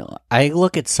 I mean, I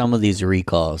look at some of these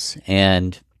recalls,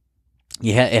 and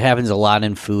yeah, it happens a lot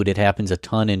in food. It happens a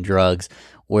ton in drugs,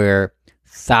 where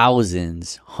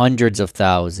thousands, hundreds of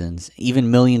thousands,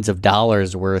 even millions of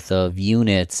dollars worth of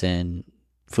units and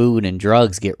food and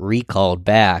drugs get recalled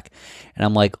back. And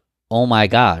I'm like, oh my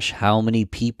gosh, how many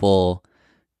people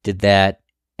did that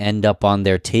end up on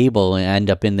their table and end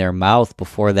up in their mouth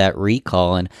before that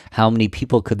recall? And how many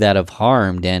people could that have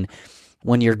harmed? And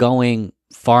when you're going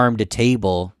farm to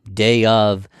table, day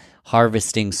of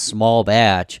harvesting small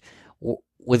batch,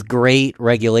 with great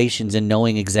regulations and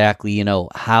knowing exactly,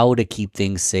 how to keep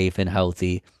things safe and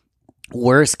healthy.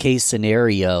 Worst case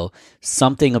scenario,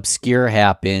 something obscure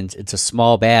happens, it's a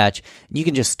small batch, and you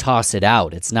can just toss it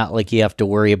out. It's not like you have to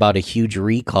worry about a huge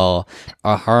recall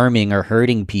or harming or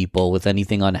hurting people with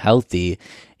anything unhealthy.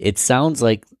 It sounds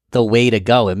like the way to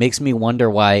go. It makes me wonder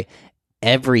why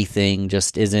everything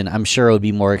just isn't. I'm sure it would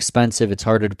be more expensive, it's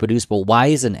harder to produce, but why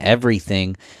isn't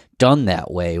everything done that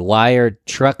way? Why are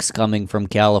trucks coming from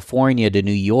California to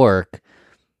New York?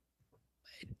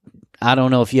 I don't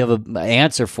know if you have an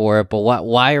answer for it, but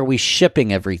why are we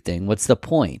shipping everything? What's the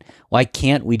point? Why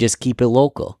can't we just keep it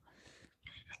local?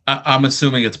 I'm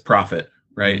assuming it's profit,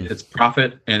 right? It's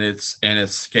profit and it's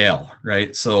scale,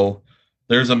 right? So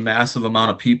there's a massive amount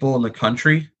of people in the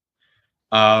country,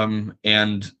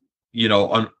 and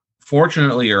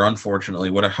fortunately or unfortunately,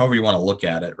 whatever, however you want to look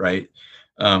at it, right?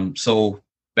 So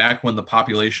back when the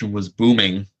population was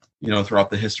booming,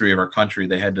 throughout the history of our country,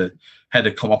 they had to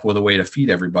come up with a way to feed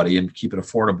everybody and keep it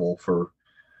affordable for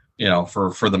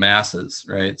the masses,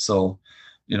 right? So,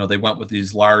 they went with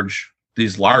these large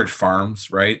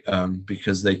farms, right?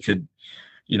 Because they could,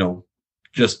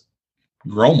 just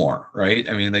grow more, right?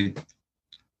 I mean,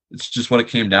 it's just what it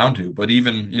came down to. But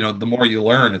even, the more you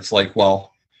learn, it's like,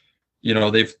 well,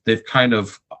 they've kind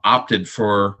of opted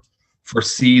for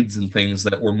seeds and things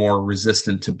that were more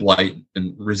resistant to blight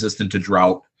and resistant to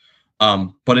drought.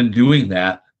 But in doing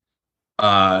that,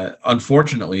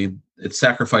 unfortunately, it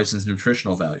sacrifices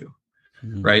nutritional value,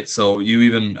 right? So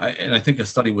and I think a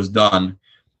study was done,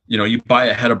 you buy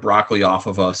a head of broccoli off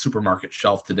of a supermarket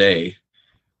shelf today.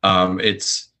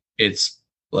 It's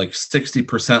like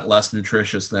 60% less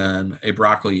nutritious than a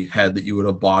broccoli head that you would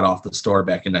have bought off the store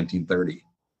back in 1930.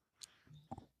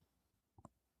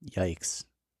 Yikes.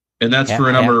 And that's for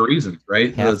a number of reasons,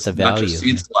 right? It's not just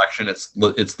seed selection; it's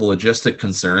the logistic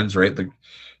concerns, right?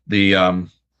 The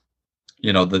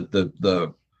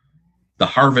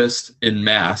harvest in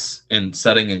mass and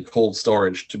setting in cold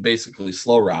storage to basically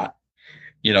slow rot.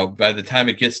 By the time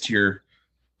it gets to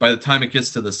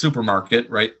the supermarket,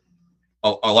 right,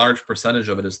 a large percentage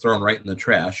of it is thrown right in the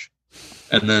trash,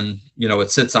 and then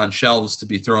it sits on shelves to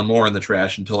be thrown more in the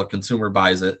trash until a consumer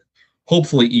buys it,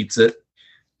 hopefully eats it,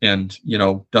 and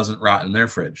doesn't rot in their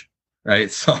fridge,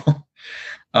 right? So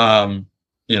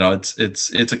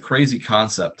it's a crazy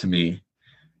concept to me.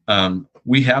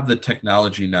 We have the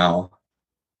technology now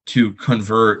to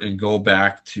convert and go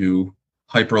back to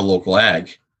hyper local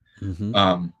ag,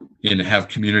 and have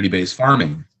community-based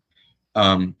farming.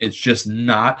 It's just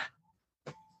not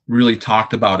really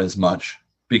talked about as much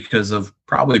because of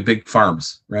probably big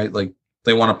farms, right? Like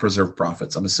they want to preserve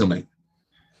profits, I'm assuming.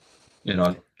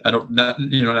 I don't,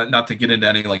 not to get into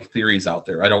any like theories out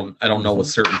there. I don't know with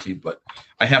certainty, but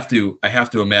I have to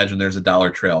imagine there's a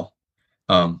dollar trail,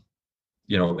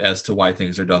 as to why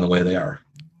things are done the way they are.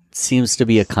 Seems to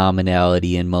be a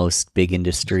commonality in most big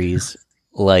industries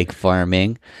like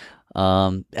farming.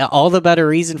 All the better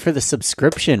reason for the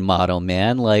subscription model,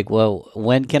 man. Like, well,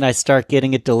 when can I start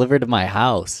getting it delivered to my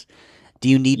house? Do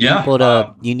you need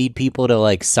people to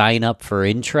like sign up for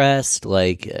interest?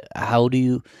 Like, how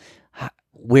do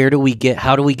we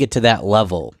get to that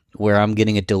level where I'm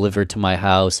getting it delivered to my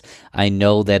house? I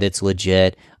know that it's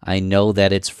legit. I know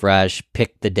that it's fresh,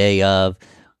 picked the day of.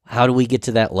 How do we get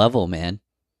to that level, man?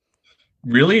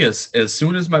 Really, as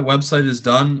soon as my website is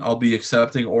done, I'll be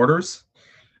accepting orders,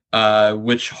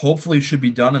 which hopefully should be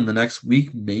done in the next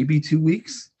week, maybe 2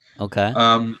 weeks. Okay.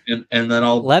 And then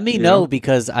I'll let me know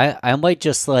because I might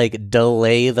just like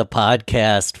delay the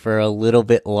podcast for a little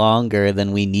bit longer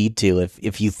than we need to.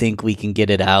 If you think we can get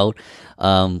it out,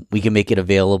 we can make it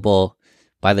available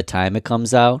by the time it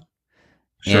comes out.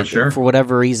 Sure. For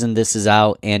whatever reason this is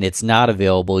out and it's not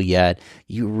available yet,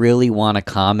 you really want to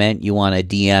comment, you want to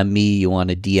DM me, you want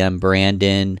to DM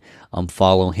Branden,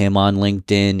 follow him on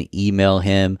LinkedIn, email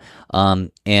him,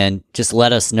 and just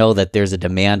let us know that there's a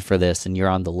demand for this and you're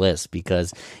on the list,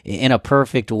 because in a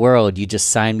perfect world, you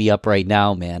just sign me up right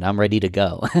now, man. I'm ready to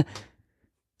go.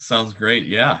 Sounds great.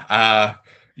 Yeah.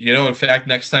 In fact,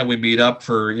 next time we meet up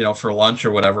for lunch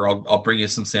or whatever, I'll bring you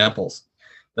some samples.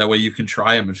 That way you can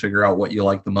try them and figure out what you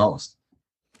like the most.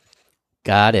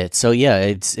 Got it. So yeah,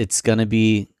 it's going to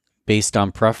be based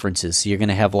on preferences. So you're going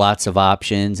to have lots of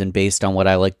options, and based on what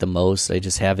I like the most, I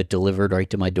just have it delivered right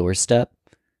to my doorstep.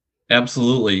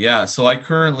 Absolutely. Yeah. So I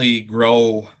currently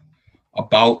grow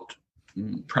about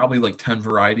probably like 10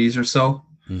 varieties or so.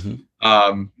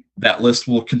 That list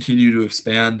will continue to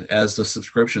expand as the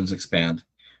subscriptions expand,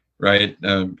 right?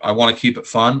 I want to keep it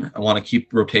fun. I want to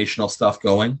keep rotational stuff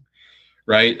going,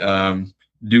 right?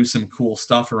 Do some cool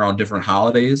stuff around different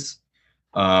holidays,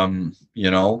 offer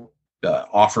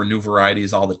new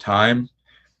varieties all the time.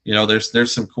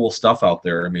 There's some cool stuff out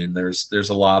there. I mean, there's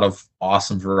a lot of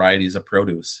awesome varieties of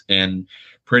produce, and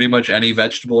pretty much any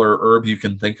vegetable or herb you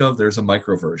can think of, there's a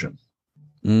micro version.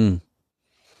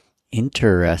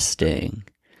 Interesting.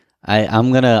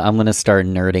 I'm gonna start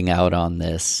nerding out on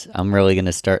this. I'm really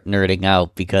gonna start nerding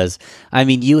out because I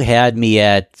mean you had me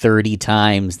at 30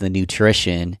 times the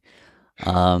nutrition.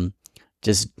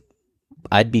 Just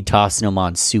I'd be tossing them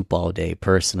on soup all day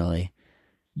personally.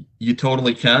 You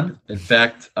totally can. In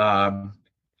fact, I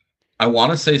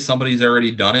want to say somebody's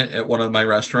already done it at one of my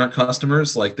restaurant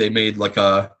customers. Like I think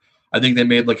they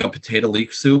made like a potato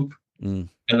leek soup, and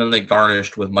then they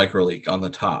garnished with micro leek on the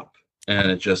top, and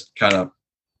it just kind of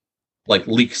like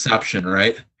leekception,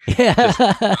 right?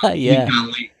 Yeah, yeah. Leek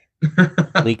on leek.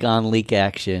 Leak on leak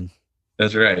action.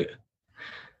 That's right.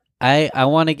 I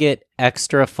want to get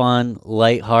extra fun,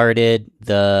 lighthearted,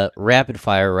 the rapid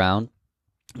fire round.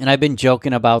 And I've been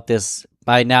joking about this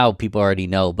by now, people already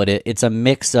know, but it's a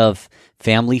mix of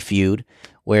Family Feud,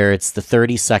 where it's the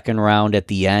 30-second round at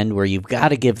the end where you've got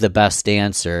to give the best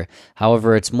answer.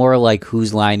 However, it's more like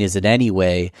whose line is it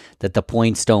anyway, that the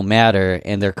points don't matter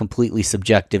and they're completely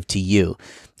subjective to you.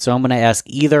 So I'm going to ask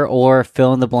either or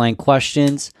fill in the blank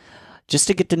questions just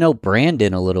to get to know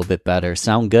Branden a little bit better.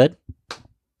 Sound good?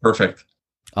 Perfect.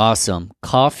 Awesome.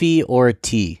 Coffee or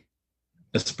tea?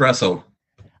 Espresso.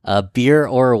 Beer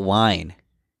or wine?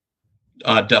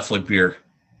 Definitely beer.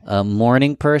 A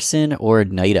morning person or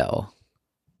night owl?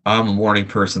 I'm a morning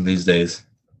person these days.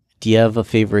 Do you have a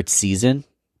favorite season?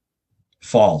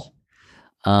 Fall.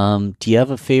 Do you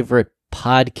have a favorite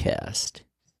podcast?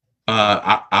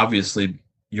 Obviously,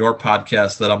 your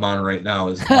podcast that I'm on right now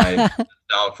is my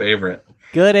now favorite.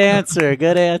 Good answer.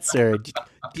 Good answer.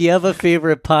 Do you have a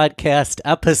favorite podcast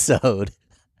episode?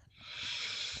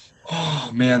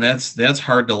 Oh man, that's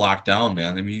hard to lock down,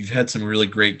 man. I mean, you've had some really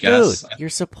great guests. Dude, you're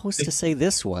supposed to say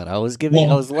this one. I was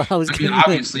giving.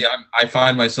 Obviously, I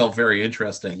find myself very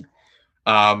interesting.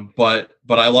 But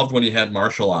I loved when you had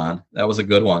Marshall on. That was a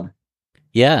good one.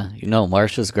 Yeah,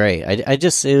 Marshall's great. He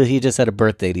just had a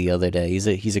birthday the other day.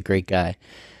 He's a great guy.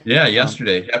 Yeah,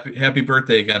 yesterday. Happy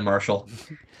birthday again, Marshall.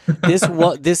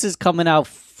 This is coming out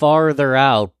farther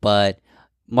out, but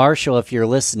Marshall, if you're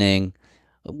listening,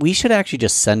 we should actually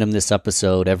just send him this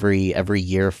episode every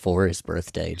year for his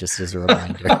birthday, just as a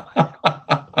reminder.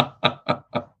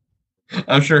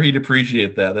 I'm sure he'd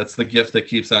appreciate that. That's the gift that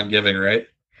keeps on giving, right?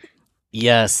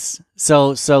 Yes.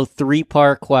 So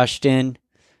 3-part question: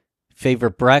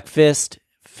 favorite breakfast,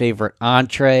 favorite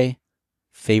entree,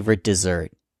 favorite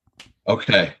dessert.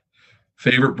 Okay.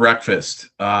 Favorite breakfast.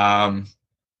 I'm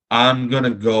gonna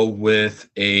go with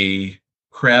a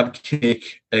crab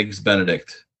cake, eggs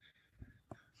Benedict.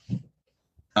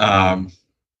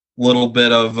 Little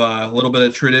bit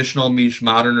of traditional meets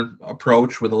modern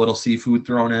approach with a little seafood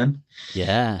thrown in.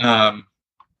 Yeah.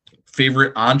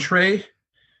 Favorite entree.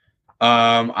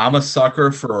 I'm a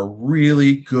sucker for a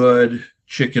really good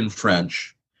chicken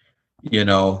French. And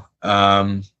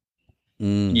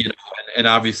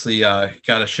obviously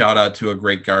got a shout out to a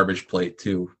great garbage plate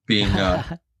too.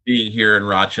 Being here in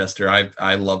Rochester,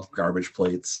 I love garbage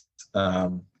plates.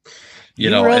 And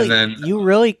then you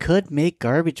really could make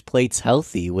garbage plates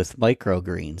healthy with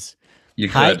microgreens. You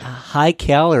could. High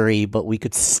calorie, but we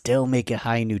could still make it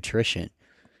high nutrition.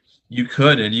 You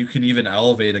could, and you can even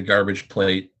elevate a garbage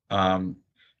plate.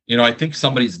 I think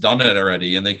somebody's done it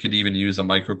already, and they could even use a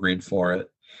microgreen for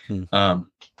it.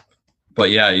 But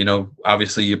yeah,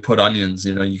 obviously you put onions,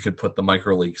 you could put the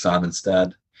micro leeks on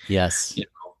instead. Yes.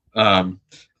 And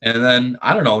then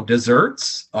I don't know,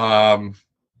 desserts.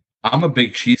 I'm a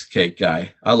big cheesecake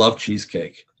guy. I love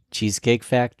cheesecake. Cheesecake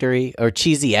Factory or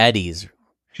Cheesy Eddie's.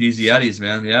 Cheesy Eddie's,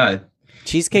 man. Yeah.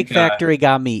 Cheesecake Factory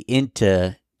got me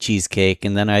into cheesecake,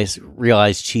 and then I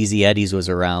realized Cheesy Eddie's was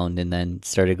around, and then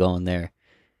started going there.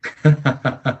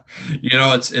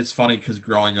 It's funny because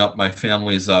growing up, my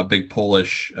family's big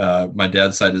Polish. My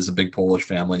dad's side is a big Polish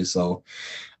family, so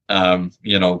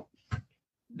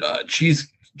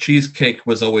cheesecake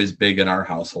was always big in our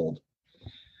household.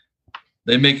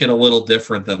 They make it a little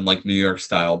different than like New York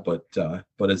style, but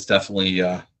it's definitely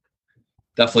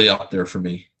up there for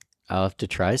me. I'll have to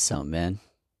try some, man.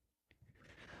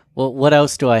 Well, what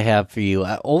else do I have for you?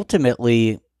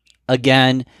 Ultimately,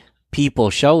 again, people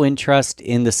show interest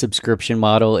in the subscription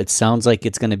model. It sounds like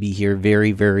it's going to be here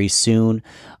very, very soon.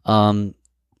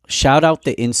 Shout out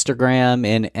the Instagram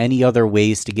and any other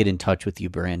ways to get in touch with you,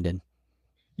 Branden.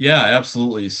 Yeah,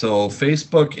 absolutely. So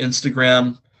Facebook,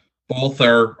 Instagram, both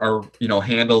are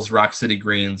handles Rock City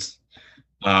Greens.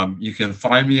 You can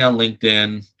find me on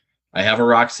LinkedIn. I have a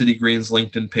Rock City Greens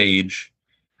LinkedIn page.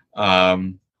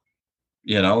 So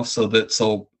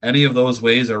any of those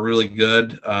ways are really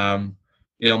good. My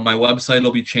website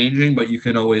will be changing, but you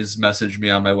can always message me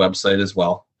on my website as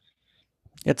well.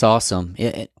 It's awesome.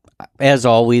 As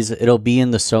always, it'll be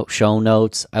in the show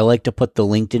notes. I like to put the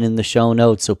LinkedIn in the show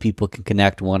notes so people can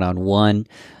connect one-on-one.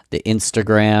 The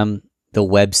Instagram, the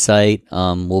website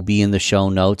will be in the show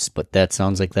notes, but that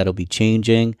sounds like that'll be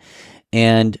changing.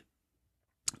 And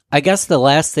I guess the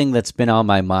last thing that's been on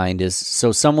my mind is,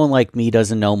 so someone like me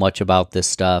doesn't know much about this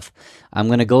stuff. I'm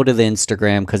going to go to the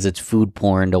Instagram because it's food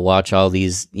porn to watch all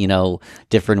these,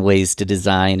 different ways to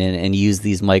design and use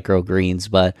these microgreens.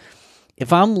 But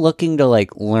if I'm looking to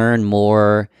like learn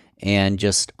more and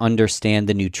just understand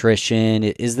the nutrition,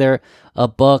 is there a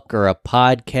book or a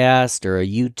podcast or a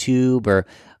YouTube, or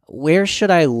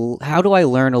how do I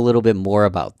learn a little bit more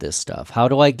about this stuff? How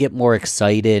do I get more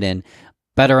excited and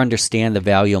better understand the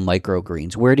value of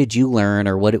microgreens? Where did you learn,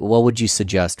 or what would you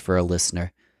suggest for a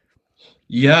listener?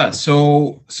 Yeah,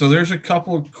 so there's a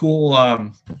couple of cool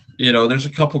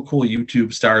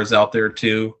YouTube stars out there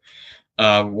too.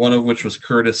 One of which was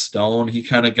Curtis Stone. He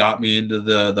kind of got me into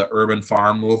the urban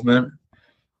farm movement.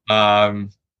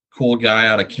 Cool guy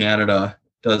out of Canada,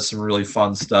 does some really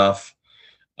fun stuff.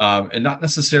 And not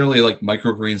necessarily like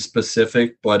microgreen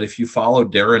specific, but if you follow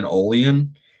Darren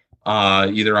Olean,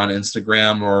 either on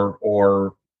Instagram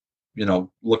or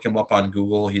look him up on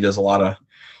Google. He does a lot of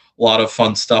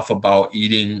fun stuff about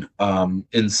eating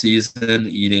in season,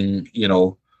 eating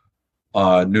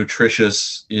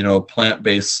nutritious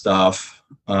plant-based stuff.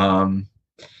 And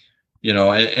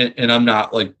I'm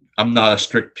not a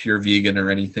strict pure vegan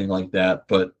or anything like that,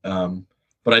 but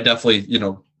I definitely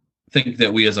think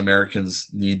that we as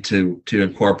Americans need to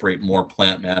incorporate more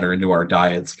plant matter into our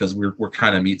diets, because we're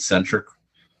kind of meat centric,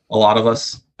 a lot of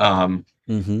us, and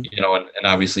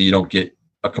obviously you don't get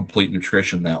a complete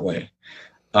nutrition that way.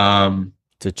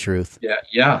 The truth.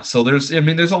 Yeah. So there's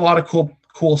a lot of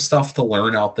cool stuff to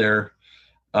learn out there.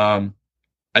 I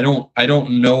don't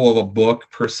know of a book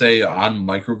per se on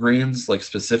microgreens, like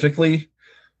specifically.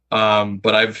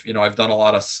 But I've done a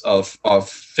lot of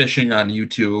fishing on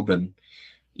YouTube and,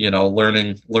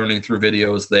 learning through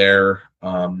videos there,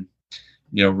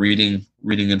 reading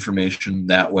information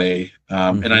that way.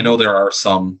 And I know there are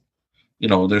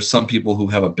there's some people who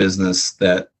have a business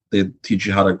that they teach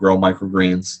you how to grow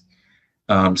microgreens.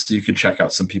 So you can check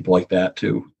out some people like that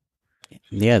too.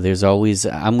 Yeah, there's always,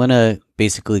 I'm going to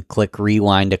basically click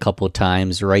rewind a couple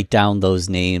times, write down those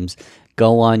names,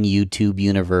 go on YouTube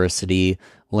University,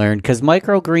 learn, because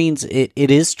microgreens,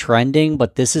 it is trending,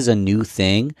 but this is a new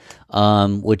thing,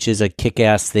 which is a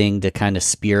kick-ass thing to kind of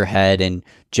spearhead and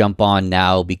jump on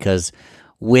now, because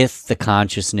with the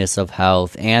consciousness of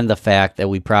health and the fact that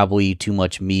we probably eat too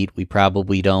much meat, we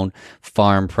probably don't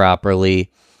farm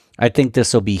properly, I think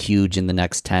this will be huge in the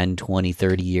next 10, 20,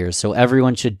 30 years. So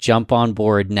everyone should jump on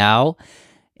board now.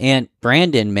 And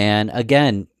Branden, man,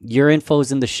 again, your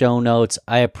info's in the show notes.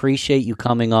 I appreciate you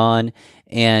coming on,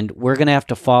 and we're going to have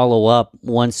to follow up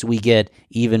once we get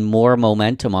even more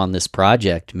momentum on this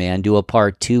project, man. Do a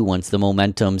part 2 once the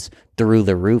momentum's through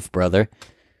the roof, brother.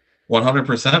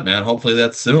 100%, man. Hopefully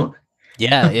that's soon.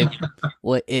 Yeah.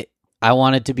 I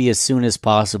want it to be as soon as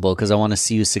possible, because I want to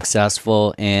see you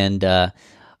successful, and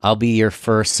I'll be your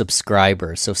first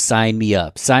subscriber. So sign me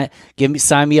up. Sign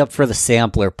me up for the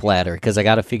sampler platter, because I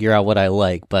got to figure out what I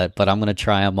like, but I'm going to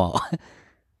try them all.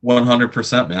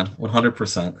 100%, man.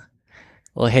 100%.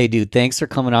 Well, hey, dude, thanks for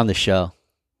coming on the show.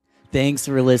 Thanks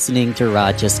for listening to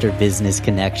Rochester Business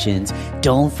Connections.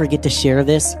 Don't forget to share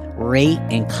this, rate,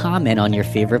 and comment on your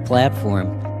favorite platform.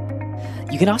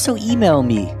 You can also email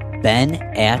me,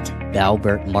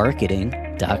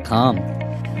 ben@valbertmarketing.com.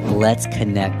 Let's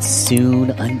connect soon.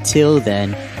 Until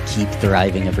then, keep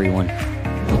thriving, everyone.